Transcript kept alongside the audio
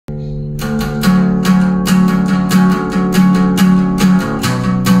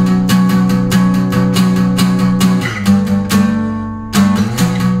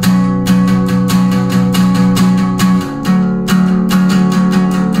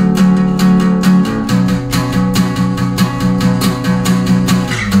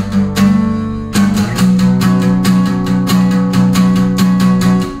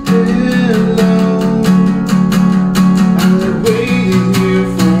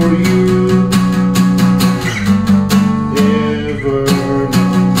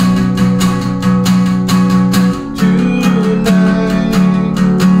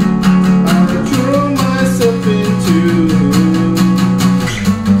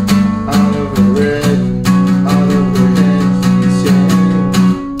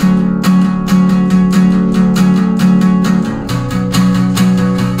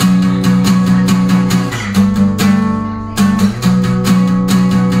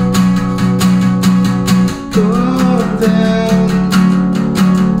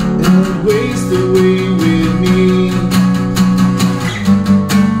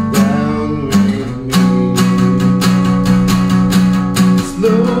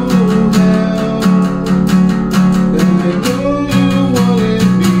slow down, and I know you wanted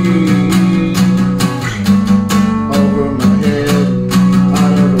me. Over my head,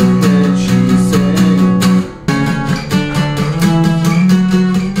 out of her head, she sang.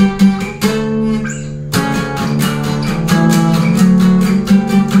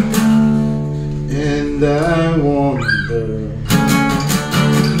 And I wonder,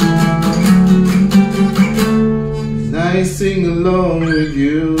 can I sing along with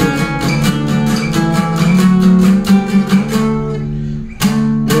you?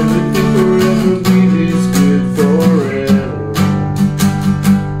 Everything forever beat is good forever.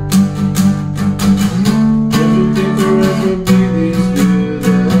 Everything forever beat is good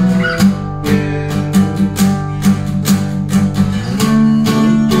again.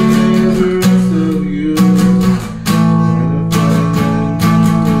 Nothing ever else of you.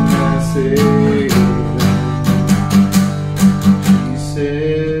 Can I say? She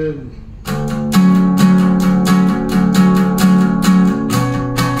said,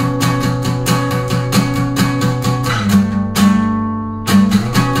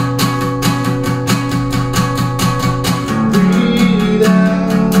 breathe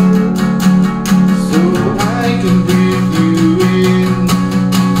out so I can breathe you in,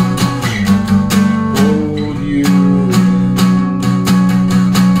 hold you in.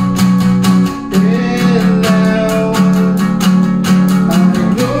 And now I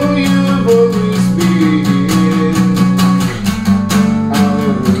know you've always been out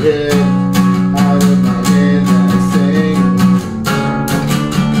of your head, out of my head. I sang,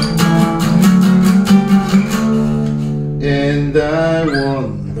 and I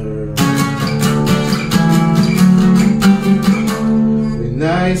wonder, when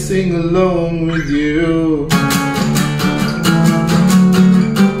I sing along with you.